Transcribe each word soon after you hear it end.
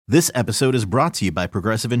This episode is brought to you by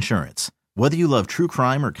Progressive Insurance. Whether you love true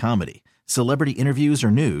crime or comedy, celebrity interviews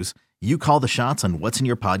or news, you call the shots on what's in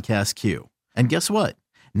your podcast queue. And guess what?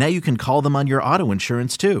 Now you can call them on your auto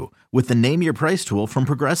insurance too with the Name Your Price tool from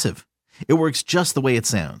Progressive. It works just the way it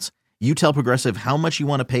sounds. You tell Progressive how much you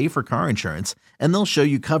want to pay for car insurance, and they'll show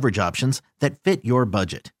you coverage options that fit your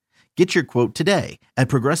budget. Get your quote today at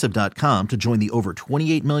Progressive.com to join the over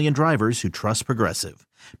 28 million drivers who trust Progressive.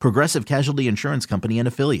 Progressive Casualty Insurance Company and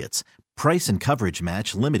Affiliates. Price and coverage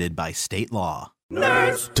match limited by state law.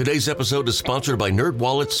 Nerds! Today's episode is sponsored by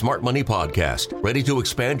NerdWallet's Smart Money Podcast. Ready to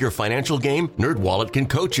expand your financial game? NerdWallet can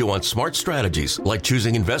coach you on smart strategies like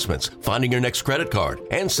choosing investments, finding your next credit card,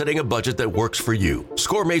 and setting a budget that works for you.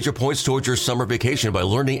 Score major points towards your summer vacation by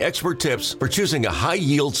learning expert tips for choosing a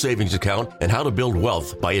high-yield savings account and how to build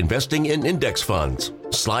wealth by investing in index funds.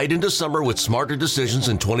 Slide into summer with smarter decisions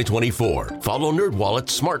in 2024. Follow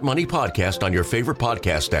NerdWallet's Smart Money Podcast on your favorite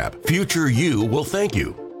podcast app. Future you will thank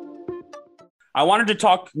you. I wanted to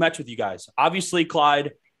talk Mets with you guys. Obviously,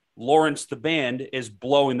 Clyde Lawrence, the band, is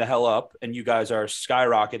blowing the hell up, and you guys are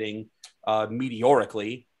skyrocketing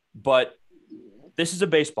meteorically. But this is a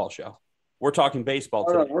baseball show. We're talking baseball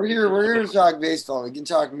today. We're here to talk baseball. We can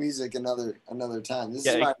talk music another time. This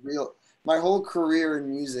is my whole career in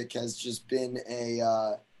music has just been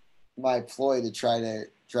my ploy to try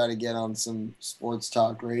to get on some sports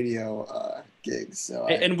talk radio gigs. So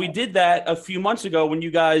and we did that a few months ago when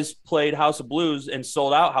you guys played House of Blues and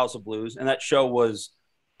sold out House of Blues, and that show was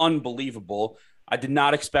unbelievable. I did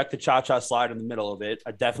not expect the cha-cha slide in the middle of it.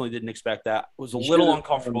 I definitely didn't expect that. It was a little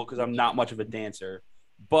uncomfortable because I'm not much of a dancer,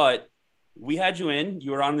 but we had you in.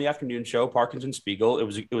 You were on the afternoon show, Parkins and Spiegel.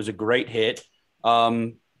 It was a great hit,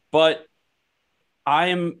 but I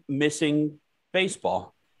am missing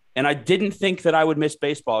baseball. And I didn't think that I would miss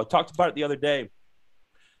baseball. I talked about it the other day.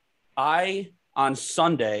 On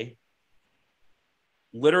Sunday,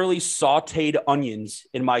 literally sauteed onions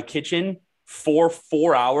in my kitchen for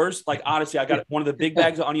 4 hours. Like, honestly, I got one of the big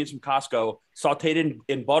bags of onions from Costco, sauteed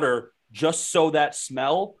in butter, just so that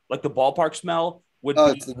smell, like the ballpark smell, would be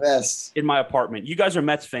it's the best in my apartment. You guys are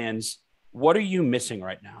Mets fans. What are you missing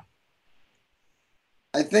right now?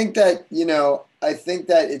 I think that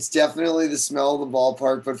it's definitely the smell of the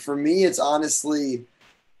ballpark, but for me, it's honestly,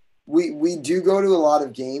 we do go to a lot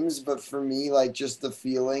of games, but for me, like just the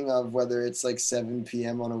feeling of whether it's like 7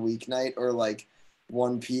 p.m. on a weeknight or like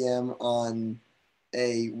 1 p.m. on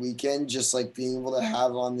a weekend, just like being able to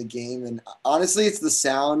have on the game. And honestly, it's the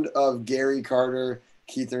sound of Gary Carter,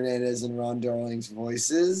 Keith Hernandez, and Ron Darling's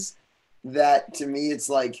voices that to me, it's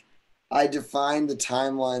like, I define the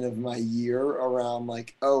timeline of my year around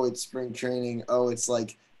like, oh, it's spring training. Oh, it's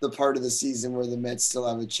like the part of the season where the Mets still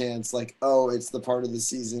have a chance. Like, oh, it's the part of the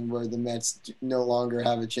season where the Mets no longer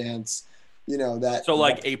have a chance. You know, that. So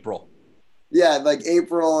like April. Yeah, like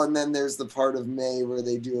April. And then there's the part of May where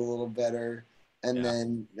they do a little better. And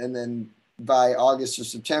then by August or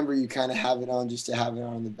September, you kind of have it on just to have it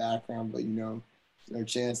on in the background. But, no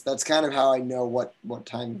chance. That's kind of how I know what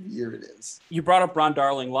time of year it is. You brought up Ron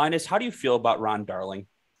Darling. Linus, how do you feel about Ron Darling?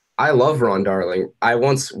 I love Ron Darling. I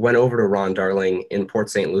once went over to Ron Darling in Port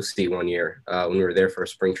St. Lucie one year when we were there for a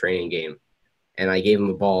spring training game. And I gave him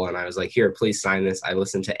a ball and I was like, here, please sign this. I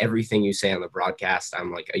listen to everything you say on the broadcast.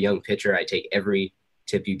 I'm like a young pitcher. I take every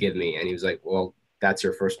tip you give me. And he was like, well, that's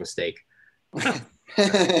your first mistake. I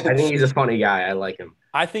think he's a funny guy. I like him.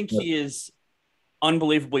 I think he is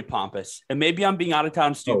unbelievably pompous, and maybe I'm being out of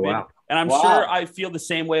town stupid. Oh, wow. And I'm sure I feel the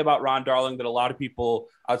same way about Ron Darling that a lot of people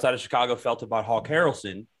outside of Chicago felt about Hawk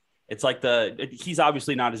Harrelson. It's like he's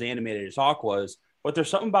obviously not as animated as Hawk was, but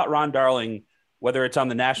there's something about Ron Darling, whether it's on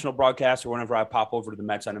the national broadcast or whenever I pop over to the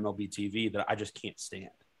Mets on MLB TV, that I just can't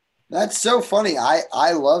stand. That's so funny.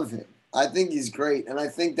 I love him. I think he's great, and I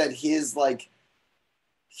think that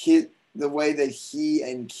the way that he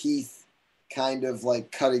and Keith kind of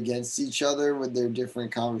like cut against each other with their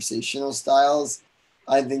different conversational styles,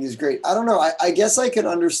 I think is great. I don't know. I guess I could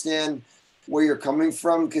understand where you're coming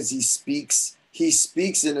from because he speaks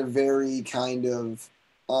in a very kind of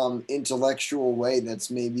intellectual way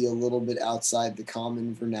that's maybe a little bit outside the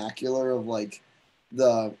common vernacular of like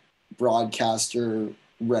the broadcaster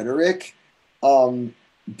rhetoric.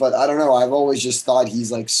 But I don't know. I've always just thought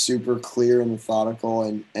he's like super clear and methodical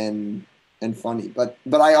and funny. But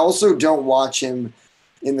I also don't watch him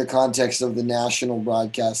in the context of the national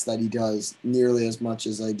broadcast that he does nearly as much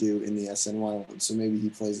as I do in the SNY one. So maybe he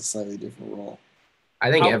plays a slightly different role. I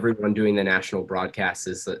think everyone doing the national broadcast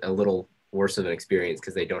is a little worse of an experience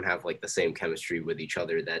because they don't have like the same chemistry with each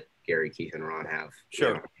other that Gary, Keith, and Ron have.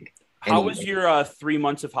 Sure. How was your 3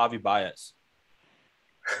 months of Javi Baez?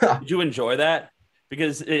 Did you enjoy that?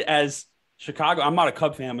 because as Chicago, I'm not a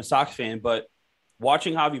Cub fan, I'm a Sox fan, but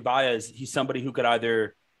watching Javi Baez, he's somebody who could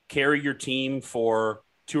either carry your team for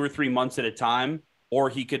 2 or 3 months at a time, or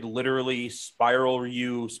he could literally spiral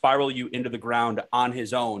you into the ground on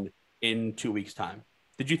his own in 2 weeks' time.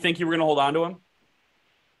 Did you think you were going to hold on to him?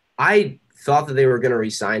 I thought that they were going to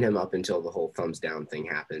re-sign him up until the whole thumbs down thing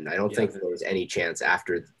happened. I don't think that there was any chance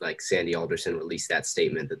after like Sandy Alderson released that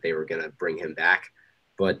statement that they were going to bring him back.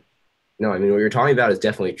 But no, I mean, what you're talking about is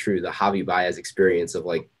definitely true. The Javi Baez experience of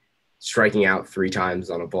like striking out 3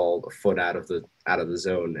 times on a ball a foot out of the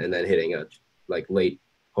zone and then hitting a like late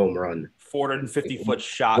home run, 450-foot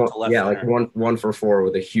shot to left center. Like one for 4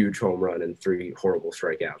 with a huge home run and 3 horrible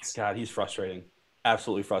strikeouts. God, he's frustrating.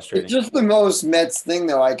 Absolutely frustrating. It's just the most Mets thing,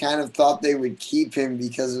 though. I kind of thought they would keep him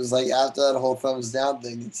because it was like after that whole thumbs down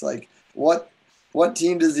thing, it's like what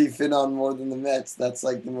team does he fit on more than the Mets? That's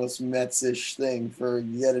like the most Mets-ish thing. For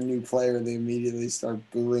yet a new player, they immediately start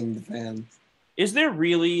booing the fans. Is there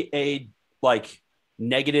really a like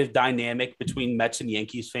negative dynamic between Mets and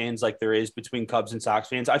Yankees fans like there is between Cubs and Sox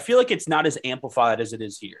fans? I feel like it's not as amplified as it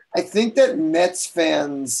is here. I think that the Mets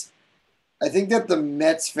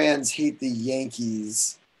fans hate the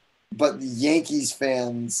Yankees, but the Yankees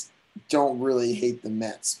fans don't really hate the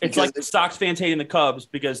Mets. It's like the Sox fans hating the Cubs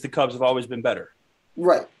because the Cubs have always been better.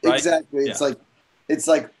 Right? Exactly. Yeah. It's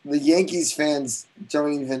like the Yankees fans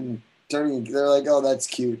don't even they're like, oh, that's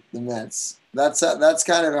cute, the Mets. That's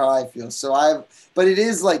kind of how I feel. But it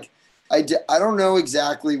is like I don't know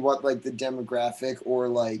exactly what like the demographic or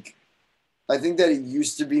like I think that it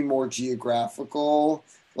used to be more geographical.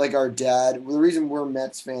 Like our dad, the reason we're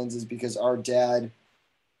Mets fans is because our dad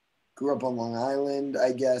grew up on Long Island,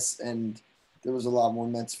 I guess, and there was a lot more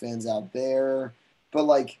Mets fans out there. But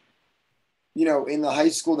like, you know, in the high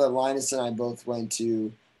school that Linus and I both went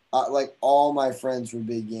to, like all my friends were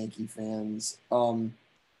big Yankee fans.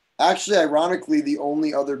 Actually, ironically, the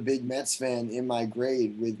only other big Mets fan in my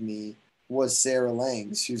grade with me was Sarah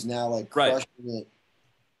Langs, who's now like crushing it.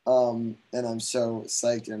 And I'm so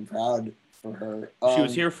psyched and proud for her. She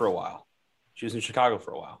was here for a while. She was in Chicago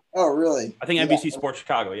for a while. Oh, really? I think NBC Sports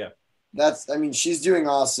Chicago, yeah. She's doing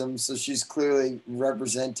awesome. So she's clearly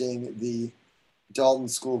representing the Dalton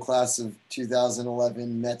School class of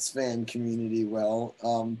 2011 Mets fan community well.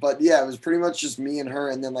 But yeah, it was pretty much just me and her,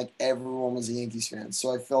 and then like everyone was a Yankees fan.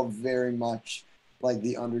 So I felt very much like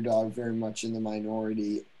the underdog, very much in the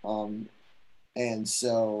minority. And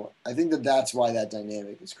so I think that's why that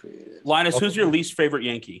dynamic was created. Linus, who's your least favorite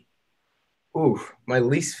Yankee? Ooh, my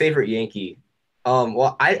least favorite Yankee.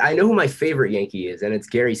 Well, I know who my favorite Yankee is, and it's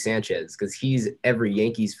Gary Sanchez because he's every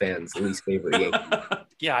Yankees fan's least favorite Yankee.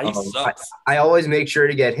 Yeah, he sucks. I always make sure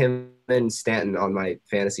to get him and Stanton on my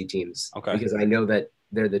fantasy teams because I know that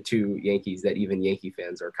they're the 2 Yankees that even Yankee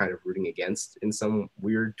fans are kind of rooting against in some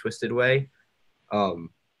weird, twisted way. So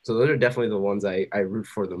those are definitely the ones I root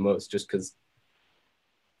for the most just because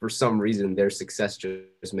for some reason their success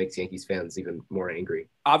just makes Yankees fans even more angry.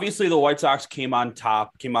 Obviously, the White Sox came out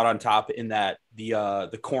on top in that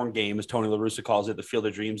the corn game, as Tony La Russa calls it, the Field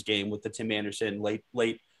of Dreams game with the Tim Anderson late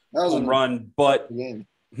home run. But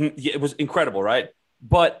it was incredible, right?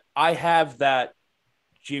 But I have that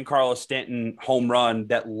Giancarlo Stanton home run,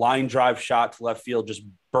 that line drive shot to left field just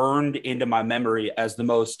burned into my memory as the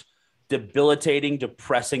most debilitating,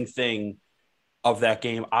 depressing thing of that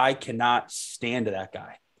game. I cannot stand that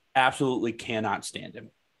guy. Absolutely cannot stand him.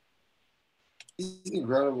 He's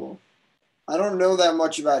incredible. I don't know that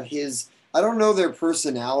much about I don't know their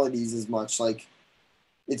personalities as much. Like,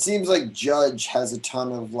 it seems like Judge has a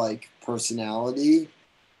ton of like personality.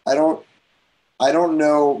 I don't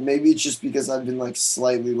know. Maybe it's just because I've been like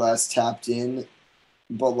slightly less tapped in,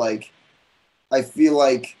 but like, I feel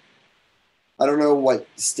like I don't know what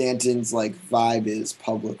Stanton's like vibe is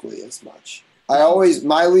publicly as much.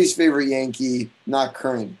 My least favorite Yankee, not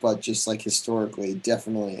current, but just like historically,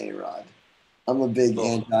 definitely A-Rod. I'm a big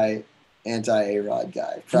anti-A-Rod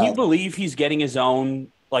guy. Can you believe he's getting his own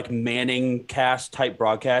like Manning cast type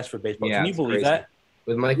broadcast for baseball? Yeah, can you believe that?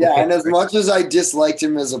 With Michael and as much as I disliked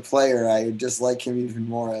him as a player, I dislike him even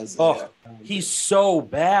more as he's so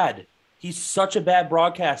bad. He's such a bad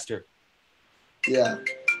broadcaster. Yeah.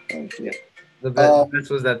 The best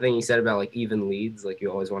was that thing he said about like even leads. Like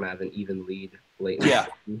you always want to have an even lead late. Yeah.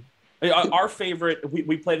 Our favorite,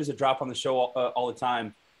 we played as a drop on the show all the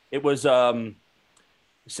time. It was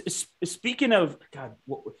speaking of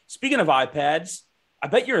iPads, I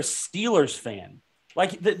bet you're a Steelers fan.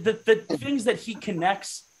 Like the things that he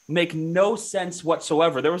connects make no sense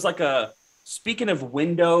whatsoever. There was like speaking of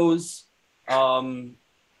Windows,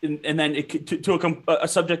 and then a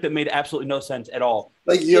subject that made absolutely no sense at all.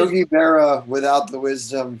 Like Yogi Berra without the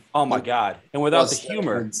wisdom. Oh my God. And without the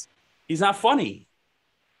humor, standards. he's not funny.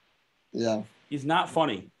 Yeah. He's not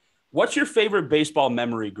funny. What's your favorite baseball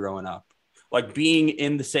memory growing up? Like being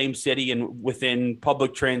in the same city and within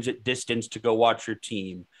public transit distance to go watch your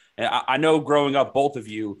team. And I know growing up, both of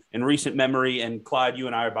you in recent memory, and Clyde, you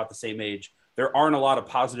and I are about the same age. There aren't a lot of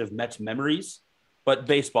positive Mets memories, but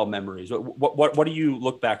baseball memories. What do you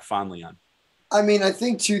look back fondly on? I mean, I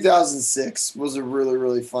think 2006 was a really,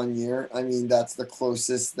 really fun year. I mean, that's the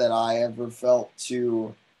closest that I ever felt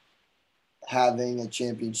to having a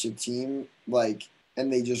championship team. Like,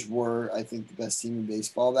 and they just were, I think, the best team in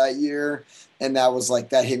baseball that year. And that was like,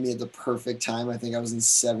 that hit me at the perfect time. I think I was in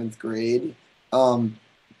 7th grade. And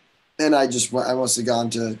I must have gone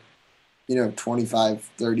to, 25,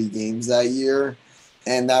 30 games that year.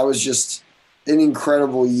 And that was just an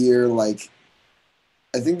incredible year. Like,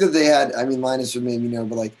 I think that they had, I mean, Linus would maybe know,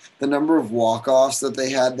 but like the number of walk-offs that they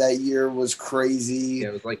had that year was crazy. Yeah,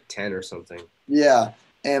 it was like 10 or something. Yeah.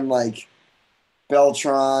 And like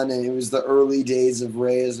Beltran, and it was the early days of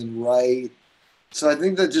Reyes and Wright. So I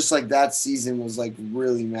think that just like that season was like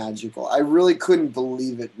really magical. I really couldn't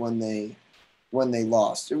believe it when they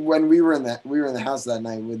lost. When we were in the house that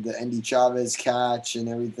night with the Andy Chavez catch and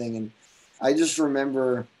everything, and I just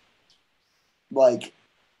remember like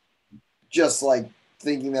just like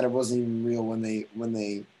thinking that it wasn't even real when they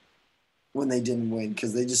didn't win,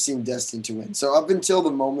 because they just seemed destined to win. So up until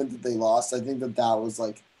the moment that they lost, I think that was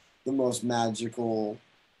like the most magical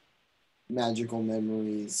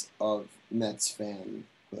memories of Mets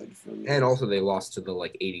fanhood for me. And also they lost to the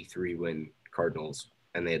like 83 win Cardinals,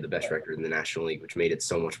 and they had the best record in the National League, which made it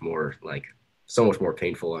so much more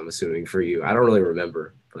painful, I'm assuming, for you. I don't really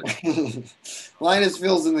remember, but Linus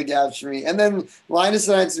fills in the gaps for me. And then Linus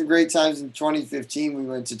and I had some great times in 2015. We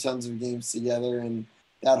went to tons of games together, and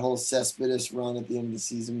that whole Cespedes run at the end of the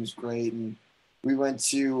season was great. And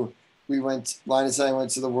Linus and I went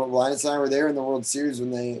to the World. Linus and I were there in the World Series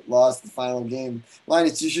when they lost the final game.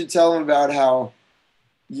 Linus, you should tell them about how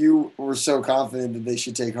you were so confident that they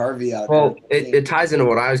should take Harvey out. Well, it ties into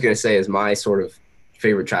what I was going to say as my sort of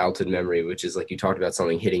favorite childhood memory, which is like you talked about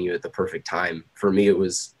something hitting you at the perfect time. For me, it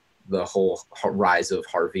was the whole rise of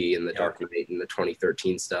Harvey and the Dark Knight and the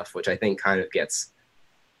 2013 stuff, which I think kind of gets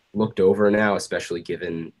looked over now, especially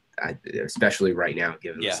right now,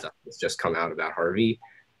 given the stuff that's just come out about Harvey.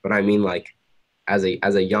 But I mean, like, as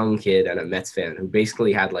a young kid and a Mets fan who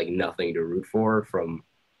basically had like nothing to root for from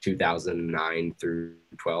 2009 through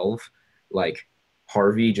 12, like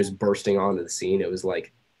Harvey just bursting onto the scene, it was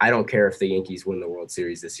like, I don't care if the Yankees win the World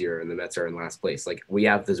Series this year and the Mets are in last place. Like, we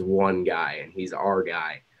have this one guy and he's our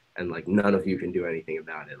guy, and like none of you can do anything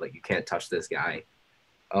about it. Like, you can't touch this guy.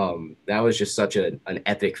 That was just such an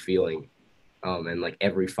epic feeling. And like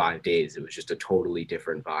every 5 days, it was just a totally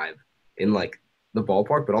different vibe in like the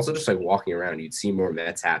ballpark, but also just like walking around, you'd see more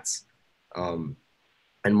Mets hats and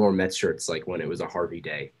more Mets shirts like when it was a Harvey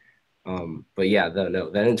day. But yeah, then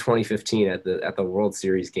in 2015 at the World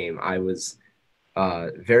Series game, I was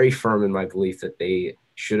very firm in my belief that they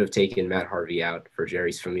should have taken Matt Harvey out for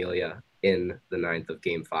Jerry's Familia in the 9th of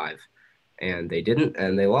Game 5. And they didn't,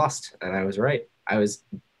 and they lost. And I was right. I was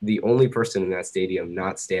the only person in that stadium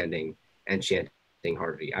not standing and chanting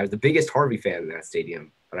Harvey. I was the biggest Harvey fan in that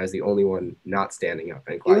stadium, but I was the only one not standing up.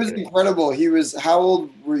 And it was incredible. How old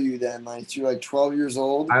were you then? Like, you were like 12 years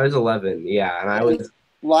old? I was 11, yeah. And I was...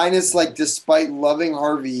 Linus, like, despite loving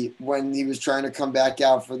Harvey, when he was trying to come back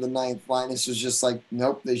out for the 9th, Linus was just like,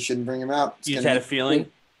 nope, they shouldn't bring him out. You just had a feeling?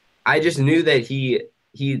 I just knew that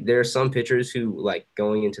there are some pitchers who, like,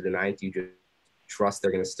 going into the 9th, you just trust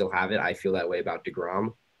they're going to still have it. I feel that way about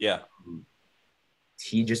DeGrom. Yeah.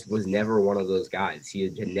 He just was never one of those guys. He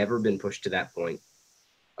had never been pushed to that point.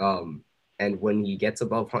 And when he gets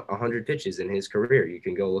above 100 pitches in his career, you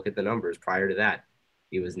can go look at the numbers prior to that.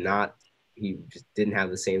 He just didn't have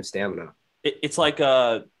the same stamina. It's like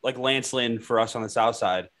Lance Lynn for us on the South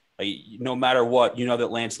Side. Like, no matter what, you know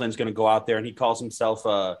that Lance Lynn's going to go out there and he calls himself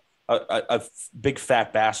a big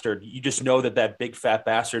fat bastard. You just know that big fat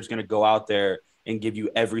bastard is going to go out there and give you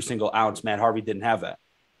every single ounce. Matt Harvey didn't have that.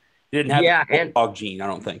 He didn't have the dog gene, I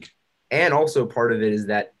don't think. And also part of it is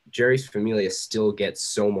that Jerry's Familia still gets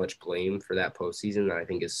so much blame for that postseason that I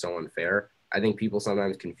think is so unfair. I think people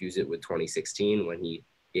sometimes confuse it with 2016 when he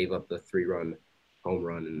gave up the 3-run home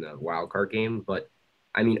run in the wild card game. But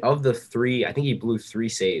I mean, of the 3, I think he blew 3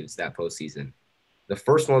 saves that postseason. The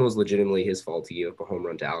first one was legitimately his fault. He gave up a home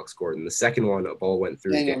run to Alex Gordon. The second one, a ball went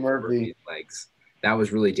through Daniel Murphy's legs. That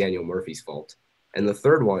was really Daniel Murphy's fault. And the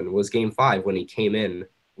third one was Game 5 when he came in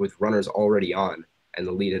with runners already on, and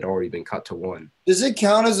the lead had already been cut to 1. Does it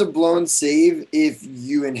count as a blown save if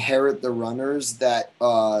you inherit the runners that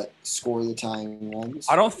score the tying runs?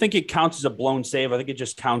 I don't think it counts as a blown save. I think it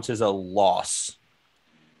just counts as a loss.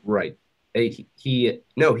 Right. He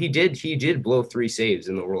did blow 3 saves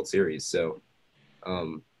in the World Series. So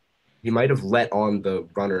he might have let on the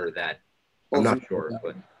runner that I'm not sure,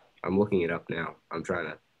 but I'm looking it up now. I'm trying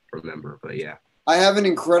to remember, but yeah. I have an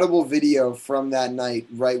incredible video from that night,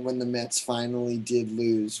 right when the Mets finally did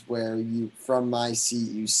lose, where you, from my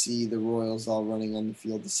seat, you see the Royals all running on the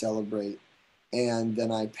field to celebrate. And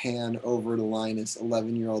then I pan over to Linus,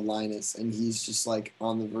 11-year-old Linus, and he's just like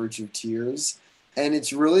on the verge of tears. And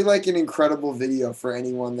it's really like an incredible video for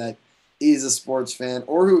anyone that is a sports fan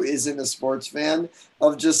or who isn't a sports fan,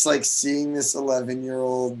 of just like seeing this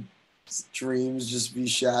 11-year-old dreams just be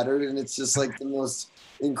shattered. And it's just like the most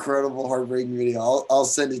incredible, heartbreaking video. I'll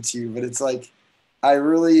send it to you, but it's like, I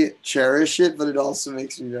really cherish it, but it also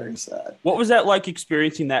makes me very sad. What was that like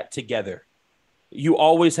experiencing that together? You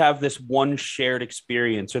always have this one shared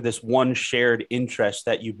experience or this one shared interest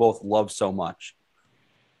that you both love so much.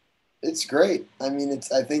 It's great. I mean,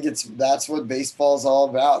 that's what baseball is all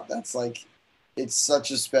about. That's like, it's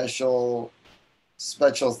such a special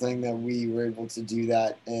thing that we were able to do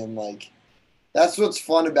that. And like, that's what's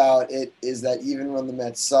fun about it, is that even when the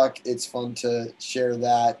Mets suck, it's fun to share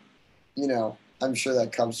that. You know, I'm sure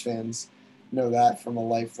that Cubs fans know that from a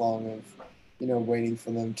lifelong of, you know, waiting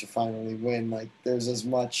for them to finally win. Like, there's as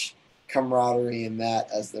much camaraderie in that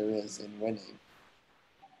as there is in winning.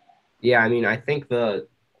 Yeah, I mean, I think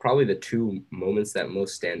probably the 2 moments that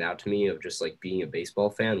most stand out to me of just like being a baseball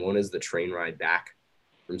fan, one is the train ride back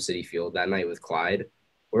from Citi Field that night with Clyde,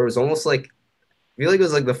 where it was almost like, I feel like it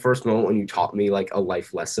was like the first moment when you taught me like a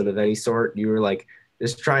life lesson of any sort. You were like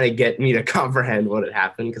just trying to get me to comprehend what had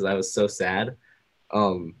happened because I was so sad.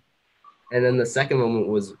 And then the second moment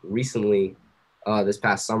was recently this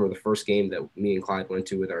past summer, the first game that me and Clyde went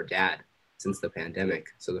to with our dad since the pandemic.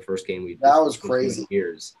 So the first game that was crazy.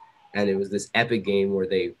 Years. And it was this epic game where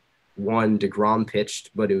they won. DeGrom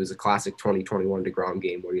pitched, but it was a classic 2021 DeGrom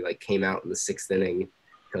game where he like came out in the 6th inning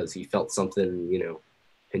because he felt something, you know,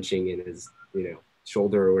 pinching in his, you know,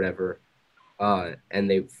 shoulder or whatever. And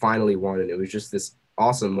they finally won. And it was just this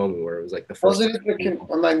awesome moment where it was like the first.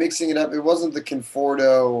 Am I mixing it up? It wasn't the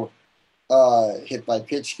Conforto hit by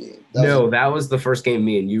pitch game. That was the first game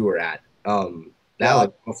me and you were at. That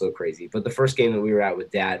was also crazy. But the first game that we were at with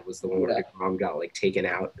Dad was the one where DeGrom got like taken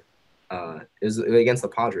out. It was against the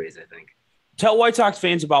Padres, I think. Tell White Sox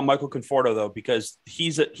fans about Michael Conforto, though, because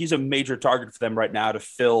he's a major target for them right now to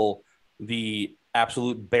fill the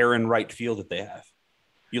absolute barren right field that they have.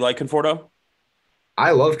 You like Conforto?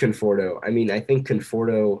 I love Conforto. I mean, I think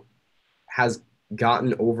Conforto has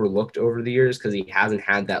gotten overlooked over the years because he hasn't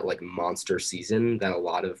had that like monster season that a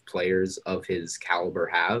lot of players of his caliber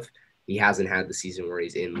have. He hasn't had the season where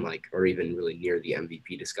he's in like, or even really near the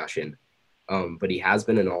MVP discussion. But he has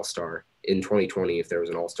been an all-star in 2020. If there was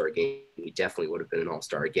an all-star game, he definitely would have been an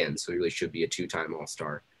all-star again. So he really should be a 2-time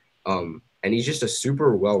all-star. And he's just a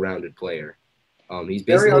super well-rounded player. He's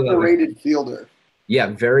basically very underrated fielder. Yeah,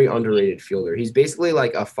 very underrated fielder. He's basically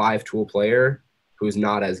like a 5-tool player who's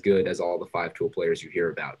not as good as all the 5-tool players you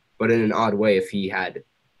hear about. But in an odd way, if he had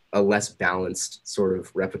a less balanced sort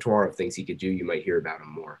of repertoire of things he could do, you might hear about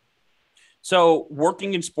him more. So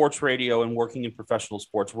working in sports radio and working in professional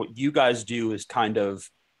sports, what you guys do is kind of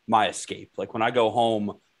my escape. Like when I go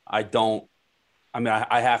home, I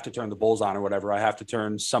have to turn the Bulls on or whatever. I have to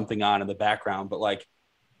turn something on in the background, but like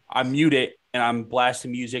I mute it and I'm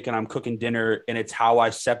blasting music and I'm cooking dinner, and it's how I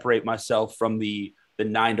separate myself from the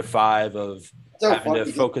 9 to 5 of having to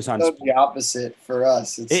focus on sports. The opposite for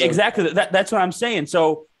us. Exactly. That's what I'm saying.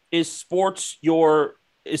 So is sports your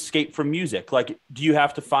escape from music? Like, do you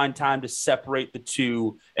have to find time to separate the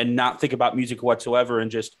two and not think about music whatsoever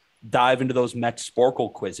and just dive into those Mets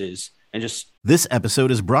Sporkle quizzes and just... This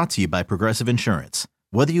episode is brought to you by Progressive Insurance.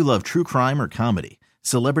 Whether you love true crime or comedy,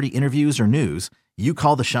 celebrity interviews or news, you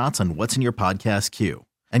call the shots on what's in your podcast queue.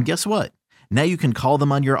 And guess what? Now you can call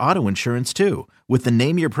them on your auto insurance too with the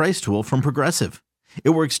Name Your Price tool from Progressive.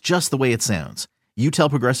 It works just the way it sounds. You tell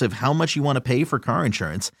Progressive how much you want to pay for car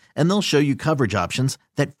insurance, and they'll show you coverage options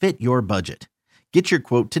that fit your budget. Get your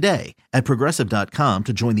quote today at Progressive.com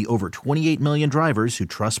to join the over 28 million drivers who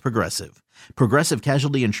trust Progressive. Progressive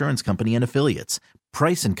Casualty Insurance Company and Affiliates.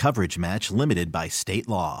 Price and coverage match limited by state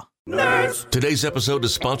law. Today's episode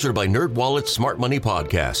is sponsored by NerdWallet's Smart Money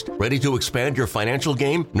Podcast. Ready to expand your financial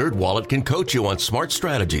game? NerdWallet can coach you on smart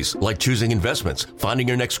strategies like choosing investments, finding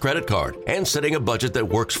your next credit card, and setting a budget that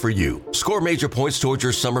works for you. Score major points towards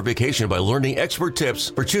your summer vacation by learning expert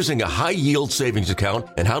tips for choosing a high-yield savings account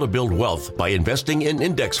and how to build wealth by investing in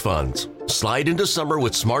index funds. Slide into summer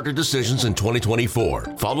with smarter decisions in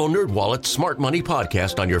 2024. Follow NerdWallet's Smart Money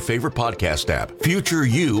Podcast on your favorite podcast app. Future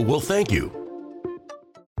you will thank you.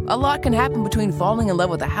 A lot can happen between falling in love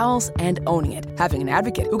with a house and owning it. Having an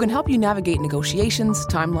advocate who can help you navigate negotiations,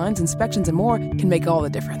 timelines, inspections, and more can make all the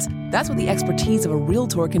difference. That's what the expertise of a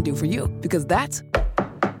Realtor can do for you, because that's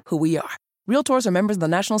who we are. Realtors are members of the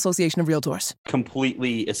National Association of Realtors.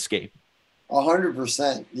 Completely escape.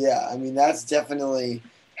 100%. Yeah. I mean, that's definitely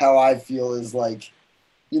how I feel is like,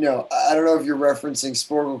 I don't know if you're referencing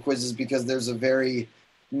Sporkle quizzes because there's a very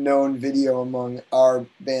known video among our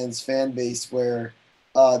band's fan base where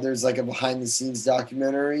there's like a behind the scenes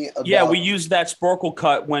documentary about, we used that Sporkle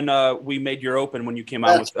cut when we made your open when you came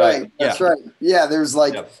out with That's right. Yeah, there's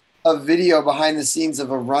like a video behind the scenes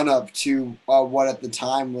of a run up to what at the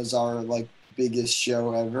time was our like biggest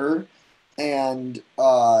show ever. And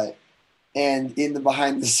in the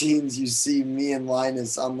behind the scenes you see me and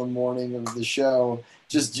Linus on the morning of the show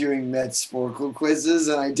just doing Mets Sporkle quizzes,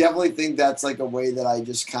 and I definitely think that's like a way that I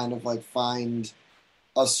just kind of like find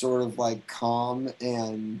a sort of like calm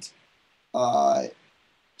and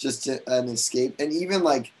just an escape. And even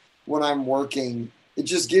like when I'm working, it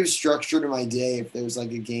just gives structure to my day. If there's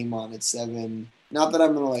like a game on at 7, not that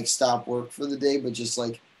I'm going to like stop work for the day, but just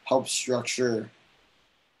like help structure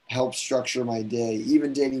my day.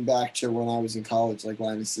 Even dating back to when I was in college, like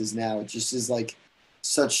Linus is now, it just is like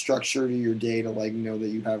such structure to your day to like know that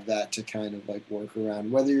you have that to kind of like work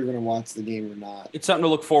around, whether you're going to watch the game or not. It's something to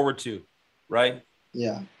look forward to, right?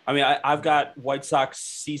 Yeah. I mean, I've got White Sox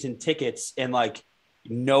season tickets, and like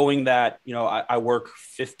knowing that, I work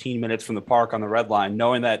 15 minutes from the park on the Red Line,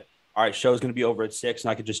 knowing that, all right, show's going to be over at 6 and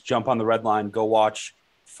I could just jump on the Red Line, go watch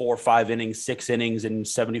 4 or 5 innings, 6 innings in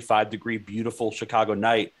 75-degree, beautiful Chicago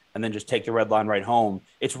night, and then just take the Red Line right home.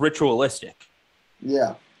 It's ritualistic.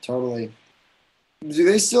 Yeah, totally. Do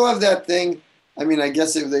they still have that thing? I mean, I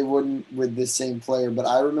guess if they wouldn't with the same player, but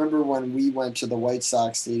I remember when we went to the White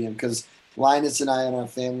Sox stadium, because Linus and I and our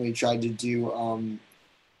family tried to do,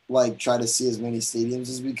 try to see as many stadiums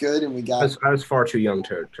as we could, and we got. I was far too young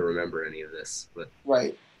to remember any of this, but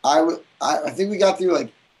right. I think we got through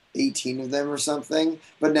like 18 of them or something,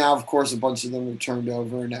 but now of course a bunch of them have turned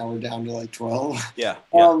over, and now we're down to like 12. Yeah.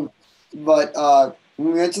 But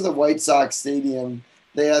when we went to the White Sox stadium,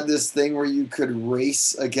 they had this thing where you could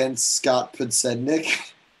race against Scott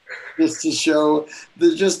Podsednik, just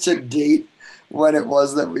to date when it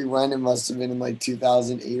was that we went. It must have been in like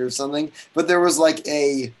 2008 or something. But there was like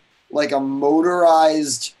a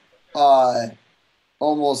motorized,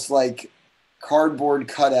 almost like cardboard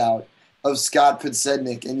cutout of Scott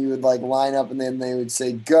Podsednik, and you would like line up, and then they would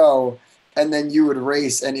say go, and then you would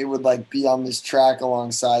race, and it would like be on this track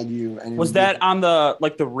alongside you. And was that on the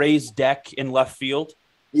raised deck in left field?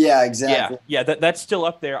 Yeah, exactly. Yeah, that's still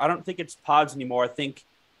up there. I don't think it's pods anymore. I think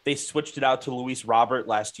they switched it out to Luis Robert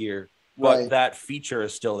last year. But that feature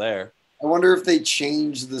is still there. I wonder if they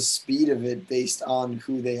changed the speed of it based on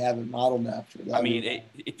who they have it modeled after. I mean,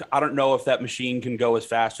 I don't know if that machine can go as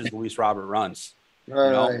fast as Luis Robert runs.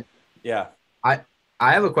 Right. Yeah. I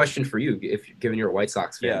have a question for you, given you're a White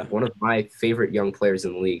Sox fan. Yeah. One of my favorite young players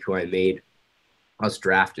in the league who I made us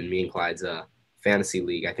draft in me and Clyde's fantasy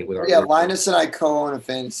league, I think with our Linus and I co-own a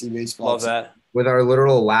fantasy baseball. Love that. With our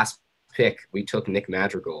literal last pick, we took Nick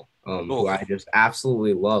Madrigal, who I just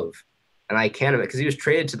absolutely love. And I can't imagine, because he was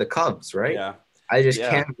traded to the Cubs, right? Yeah. I just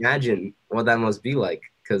can't imagine what that must be like,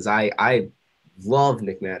 because I love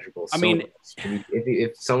Nick Madrigal so much.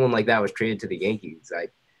 If someone like that was traded to the Yankees,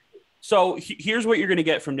 So here's what you're going to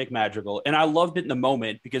get from Nick Madrigal. And I loved it in the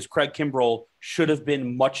moment because Craig Kimbrell should have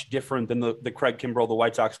been much different than the Craig Kimbrell the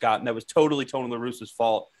White Sox got. And that was totally Tony La Russa's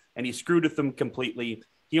fault. And he screwed with them completely.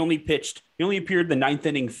 He only appeared the 9th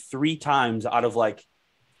inning 3 times out of like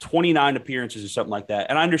 29 appearances or something like that.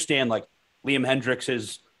 And I understand like Liam Hendricks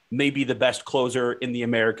is maybe the best closer in the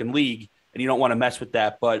American League, and you don't want to mess with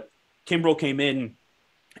that. But Kimbrell came in,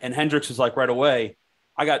 and Hendricks was like right away,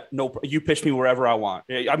 you pitch me wherever I want.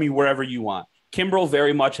 I mean, wherever you want. Kimbrell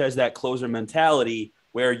very much has that closer mentality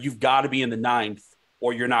where you've got to be in the 9th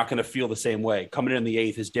or you're not going to feel the same way. Coming in the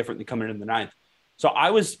 8th is different than coming in the 9th. So I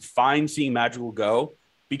was fine seeing Madrigal go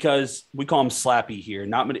because we call him Slappy here.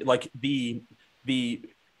 Not many, like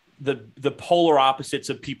the polar opposites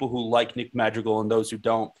of people who like Nick Madrigal and those who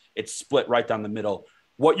don't. It's split right down the middle.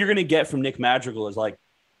 What you're going to get from Nick Madrigal is like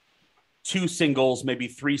 2 singles, maybe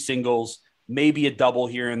 3 singles, maybe a double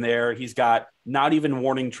here and there. He's got not even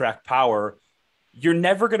warning track power. You're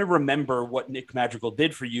never going to remember what Nick Madrigal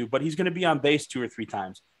did for you, but he's going to be on base 2 or 3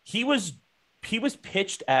 times. He was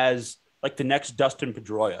pitched as like the next Dustin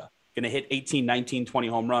Pedroia, going to hit 18, 19, 20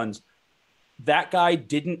 home runs. That guy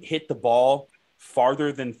didn't hit the ball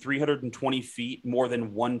farther than 320 feet more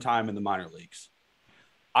than 1 time in the minor leagues.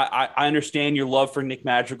 I understand your love for Nick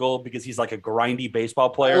Madrigal because he's like a grindy baseball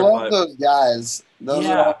player. I love those guys. Those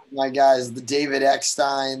are all my guys. The David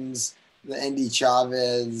Ecksteins, the Andy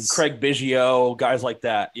Chavez, Craig Biggio, guys like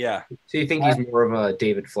that. Yeah. So you think he's more of a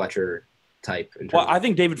David Fletcher type? Well, I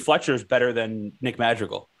think David Fletcher is better than Nick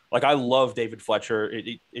Madrigal. Like, I love David Fletcher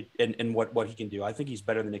and what he can do. I think he's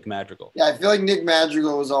better than Nick Madrigal. Yeah, I feel like Nick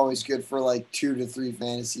Madrigal was always good for like 2 to 3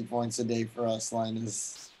 fantasy points a day for us,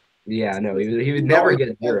 Linus. Yeah, no, he would never get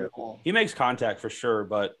a 0. He makes contact for sure,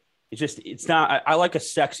 but it's not. I like a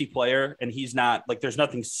sexy player, and he's not like. There's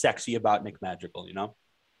nothing sexy about Nick Madrigal, you know.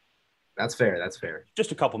 That's fair.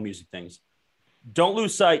 Just a couple music things. Don't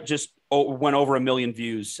Lose Sight just went over 1 million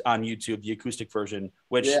views on YouTube, the acoustic version.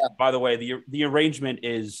 Which, by the way, the arrangement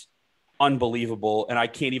is unbelievable, and I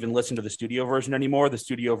can't even listen to the studio version anymore. The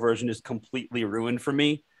studio version is completely ruined for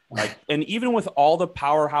me. Like, and even with all the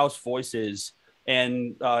powerhouse voices.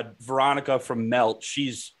 And Veronica from Melt,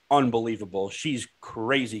 she's unbelievable. She's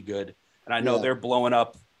crazy good. And I know they're blowing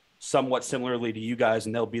up somewhat similarly to you guys,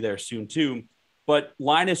 and they'll be there soon too. But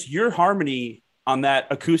Linus, your harmony on that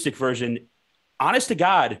acoustic version, honest to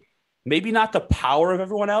God, maybe not the power of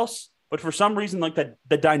everyone else, but for some reason, like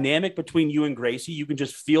the dynamic between you and Gracie, you can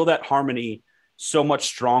just feel that harmony so much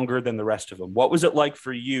stronger than the rest of them. What was it like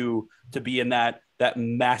for you to be in that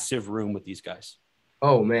massive room with these guys?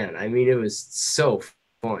 Oh man, I mean, it was so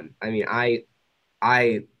fun. I mean,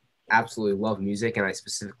 I absolutely love music, and I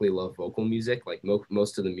specifically love vocal music. Like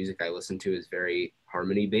most of the music I listen to is very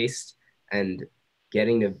harmony based, and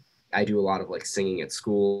I do a lot of like singing at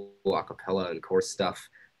school, a cappella and chorus stuff.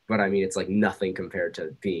 But I mean, it's like nothing compared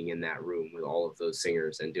to being in that room with all of those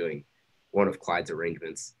singers and doing one of Clyde's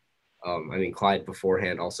arrangements. I mean, Clyde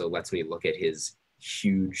beforehand also lets me look at his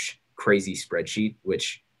huge, crazy spreadsheet,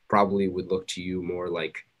 which probably would look to you more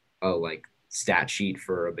like a stat sheet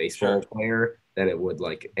for a baseball player than it would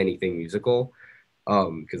like anything musical,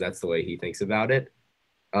 because that's the way he thinks about it.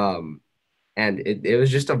 And it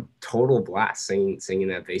was just a total blast singing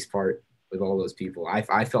that bass part with all those people.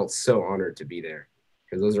 I felt so honored to be there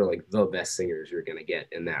because those are like the best singers you're gonna get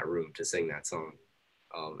in that room to sing that song.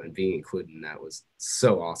 And being included in that was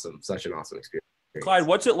so awesome, such an awesome experience. Clyde,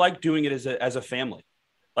 what's it like doing it as a family?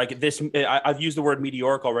 Like this, I've used the word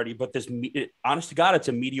meteoric already, but honest to God, it's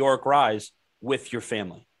a meteoric rise with your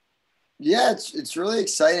family. Yeah, it's really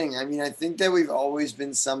exciting. I mean, I think that we've always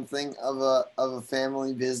been something of a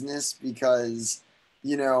family business because,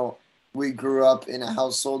 you know, we grew up in a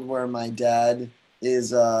household where my dad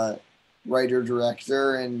is a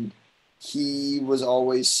writer-director, and he was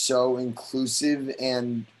always so inclusive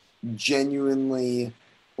and genuinely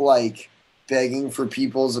like begging for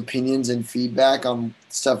people's opinions and feedback on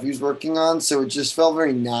stuff he was working on. So it just felt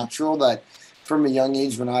very natural that from a young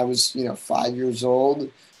age, when I was, 5 years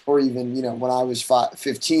old, or even, when I was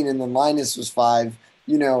 15 and then Linus was 5,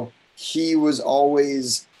 he was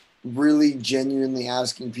always really genuinely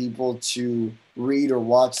asking people to read or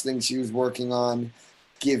watch things he was working on,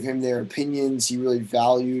 give him their opinions. He really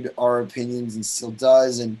valued our opinions and still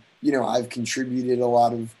does. And, I've contributed a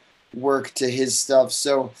lot of work to his stuff.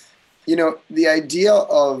 So, the idea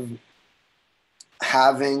of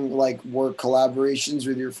having like work collaborations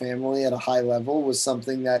with your family at a high level was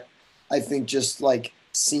something that I think just like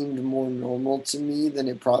seemed more normal to me than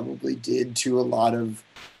it probably did to a lot of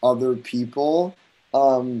other people.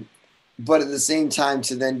 But at the same time,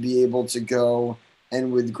 to then be able to go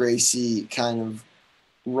and with Gracie kind of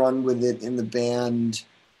run with it in the band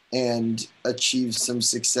and achieve some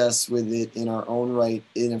success with it in our own right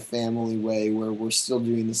in a family way where we're still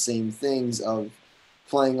doing the same things of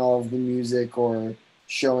playing all of the music or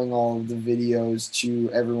showing all of the videos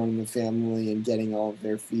to everyone in the family and getting all of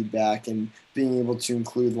their feedback and being able to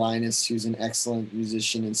include Linus, who's an excellent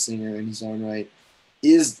musician and singer in his own right,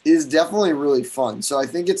 is definitely really fun. So I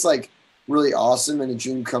think it's like really awesome and a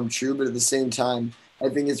dream come true, but at the same time, I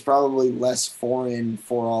think it's probably less foreign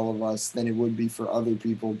for all of us than it would be for other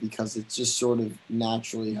people because it's just sort of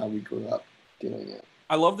naturally how we grew up doing it.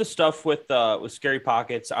 I love the stuff with Scary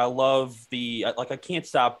Pockets. I love I can't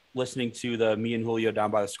stop listening to the Me and Julio Down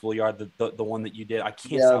by the Schoolyard, the one that you did. I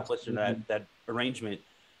can't stop listening to that arrangement.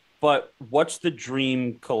 But what's the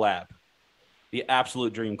dream collab? The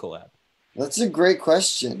absolute dream collab? That's a great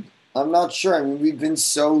question. I'm not sure. I mean, we've been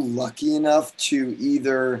so lucky enough to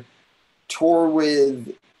either tour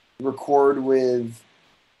with, record with,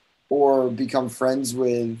 or become friends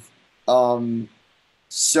with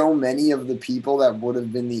so many of the people that would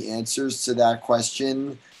have been the answers to that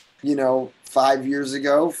question, 5 years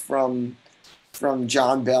ago, from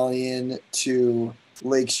John Bellion to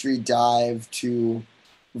Lake Street Dive to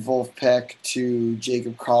Wolfpack to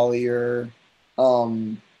Jacob Collier.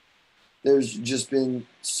 There's just been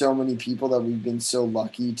so many people that we've been so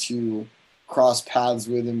lucky to cross paths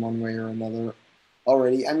with in one way or another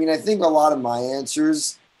already. I mean, I think a lot of my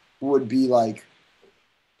answers would be like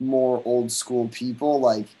more old school people.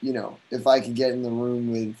 Like, if I could get in the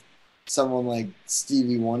room with someone like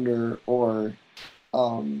Stevie Wonder or,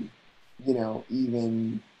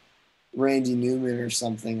 even Randy Newman or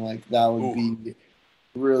something, like that would be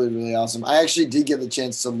really, really awesome. I actually did get the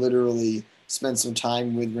chance to literally spend some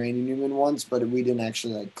time with Randy Newman once, but we didn't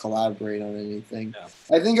actually like collaborate on anything. Yeah.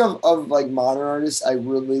 I think of like modern artists, I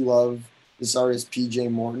really love this artist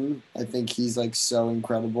PJ Morton. I think he's like so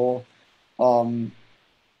incredible.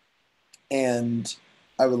 And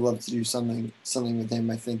I would love to do something with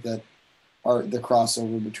him. I think that the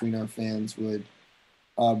crossover between our fans would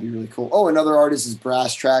be really cool. Oh, another artist is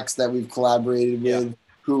Brass Tracks that we've collaborated with,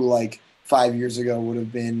 who like 5 years ago would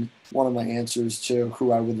have been one of my answers to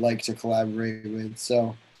who I would like to collaborate with.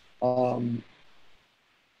 So,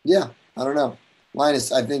 yeah, I don't know.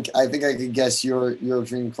 Linus, I think I could guess your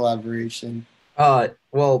dream collaboration.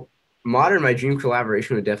 Well, my dream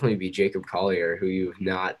collaboration would definitely be Jacob Collier, who you've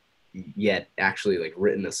not yet actually like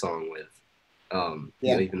written a song with.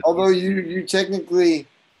 Although you technically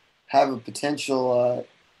have a potential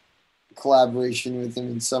collaboration with him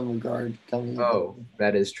in some regard coming up. Oh,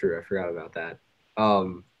 that is true. I forgot about that.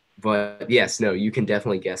 But yes, no, you can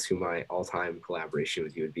definitely guess who my all-time collaboration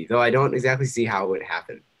with you would be. Though I don't exactly see how it would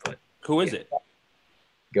happen. But who is it?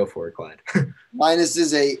 Go for it, Clyde. Linus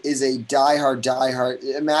is a diehard.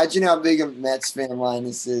 Imagine how big a Mets fan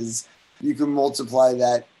Linus is. You can multiply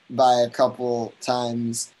that by a couple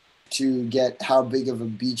times to get how big of a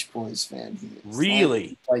Beach Boys fan he is.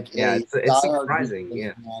 Really? It's surprising.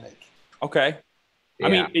 Yeah. Fanatic. Okay. Yeah. I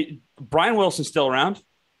mean, Brian Wilson's still around.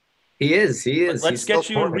 He is. Let's get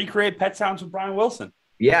you and recreate Pet Sounds with Brian Wilson.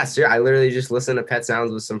 Yeah, sure. I literally just listened to Pet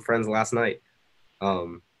Sounds with some friends last night.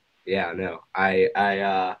 Yeah, no.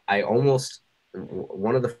 I almost,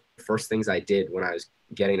 one of the first things I did when I was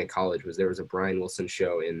getting to college was there was a Brian Wilson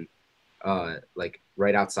show in like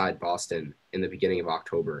right outside Boston in the beginning of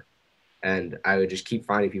October. And I would just keep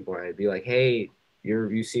finding people and I'd be like, hey,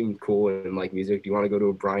 you seem cool and like music. Do you want to go to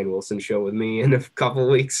a Brian Wilson show with me in a couple of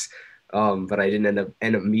weeks? But I didn't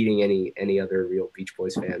end up meeting any other real Beach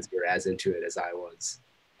Boys fans who were as into it as I was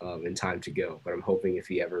in time to go. But I'm hoping if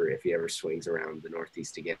he ever swings around the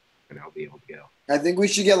Northeast again, I'll be able to go. I think we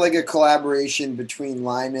should get like a collaboration between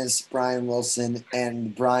Linus, Brian Wilson,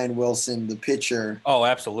 and Brian Wilson, the pitcher. Oh,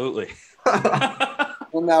 absolutely.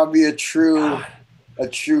 Will now be a true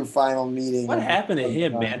final meeting. What happened to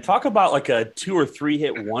him, man? Talk about like a 2 or 3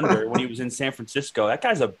 hit wonder when he was in San Francisco. That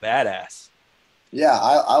guy's a badass. Yeah,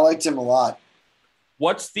 I liked him a lot.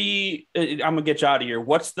 I'm gonna get you out of here.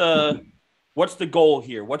 What's the goal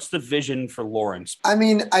here? What's the vision for Lawrence? I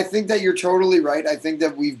mean, I think that you're totally right. I think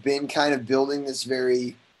that we've been kind of building this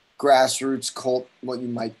very grassroots cult, what you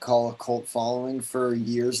might call a cult following for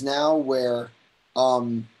years now, where,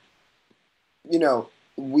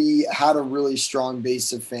 we had a really strong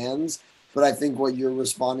base of fans. But I think what you're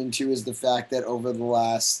responding to is the fact that over the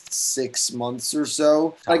last 6 months or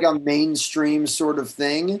so, like a mainstream sort of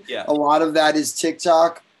thing, a lot of that is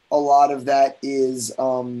TikTok. A lot of that is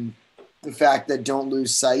the fact that Don't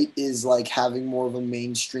Lose Sight is like having more of a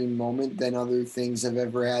mainstream moment than other things have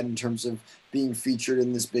ever had in terms of being featured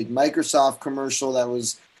in this big Microsoft commercial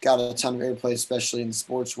that got a ton of airplay, especially in the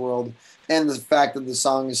sports world. And the fact that the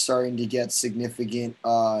song is starting to get significant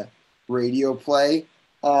radio play.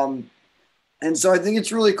 And so I think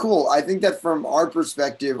it's really cool. I think that from our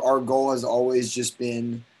perspective, our goal has always just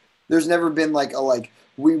been, there's never been like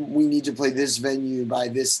we need to play this venue by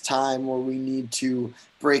this time, or we need to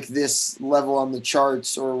break this level on the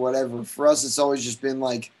charts or whatever. For us, it's always just been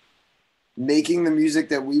like making the music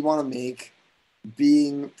that we want to make,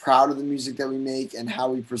 being proud of the music that we make and how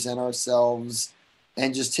we present ourselves,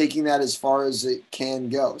 and just taking that as far as it can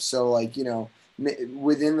go. So like,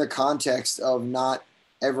 within the context of not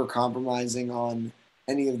ever compromising on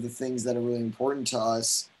any of the things that are really important to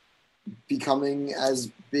us, becoming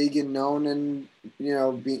as big and known, and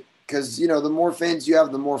because the more fans you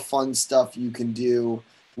have, the more fun stuff you can do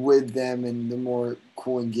with them, and the more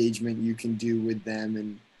cool engagement you can do with them,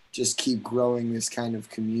 and just keep growing this kind of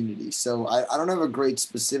community. So I don't have a great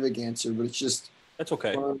specific answer, but it's just that's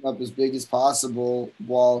okay. Growing up as big as possible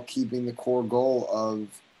while keeping the core goal of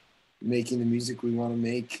making the music we want to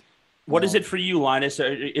make. What is it for you, Linus?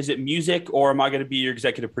 Is it music, or am I going to be your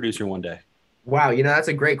executive producer one day? Wow, that's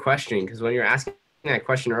a great question, because when you're asking that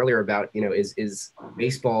question earlier about, is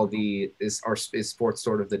baseball is sports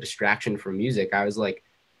sort of the distraction from music? I was like,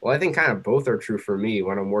 well, I think kind of both are true for me.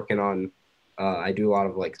 When I'm working on, I do a lot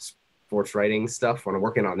of like sports writing stuff. When I'm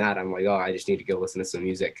working on that, I'm like, oh, I just need to go listen to some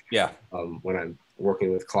music. Yeah. When I'm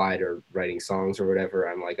working with Clyde or writing songs or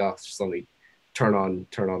whatever, I'm like, oh, just let me turn on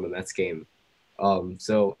the Mets game.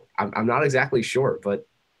 So I'm not exactly sure, but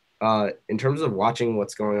in terms of watching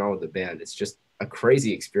what's going on with the band, it's just a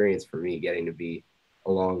crazy experience for me getting to be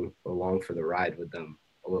along for the ride with them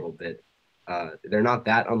a little bit. They're not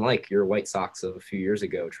that unlike your White Sox of a few years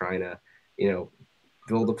ago, trying to,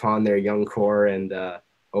 build upon their young core and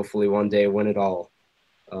hopefully one day win it all.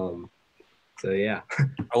 So yeah.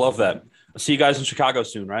 I love that. I'll see you guys in Chicago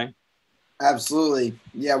soon, right? Absolutely.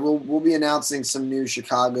 Yeah, we'll be announcing some new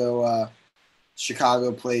Chicago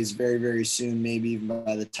plays very, very soon, maybe even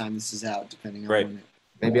by the time this is out, depending on when it.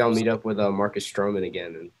 Maybe I'll meet up with Marcus Stroman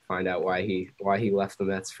again and find out why he left the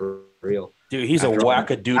Mets for real. Dude, he's a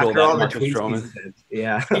wackadoodle, that Marcus Stroman.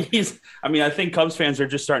 Yeah. I think Cubs fans are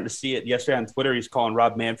just starting to see it. Yesterday on Twitter, he's calling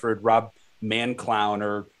Rob Manfred Rob Man-Clown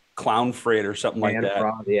or Clownfred or something like that.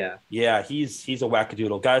 Rob, yeah. Yeah, he's a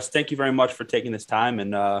wackadoodle. Guys, thank you very much for taking this time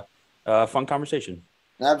and fun conversation.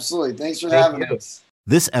 Absolutely. Thanks for having us.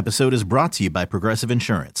 This episode is brought to you by Progressive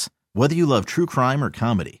Insurance. Whether you love true crime or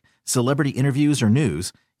comedy, celebrity interviews or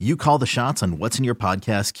news, you call the shots on what's in your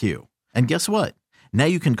podcast queue. And guess what? Now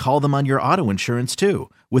you can call them on your auto insurance too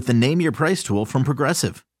with the Name Your Price tool from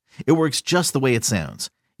Progressive. It works just the way it sounds.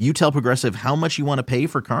 You tell Progressive how much you want to pay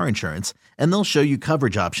for car insurance, and they'll show you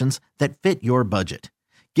coverage options that fit your budget.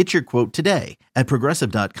 Get your quote today at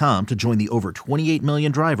Progressive.com to join the over 28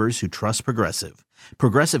 million drivers who trust Progressive.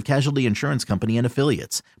 Progressive Casualty Insurance Company and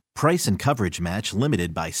Affiliates. Price and coverage match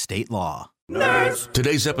limited by state law. Nerds!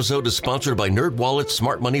 Today's episode is sponsored by NerdWallet's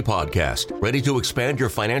Smart Money Podcast. Ready to expand your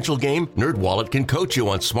financial game? NerdWallet can coach you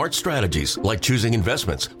on smart strategies like choosing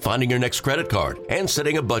investments, finding your next credit card, and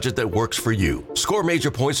setting a budget that works for you. Score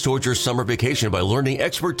major points towards your summer vacation by learning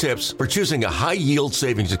expert tips for choosing a high-yield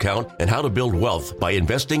savings account and how to build wealth by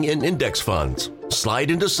investing in index funds.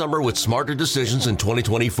 Slide into summer with smarter decisions in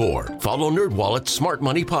 2024. Follow NerdWallet's Smart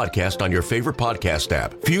Money Podcast on your favorite podcast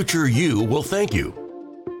app. Future you will thank you.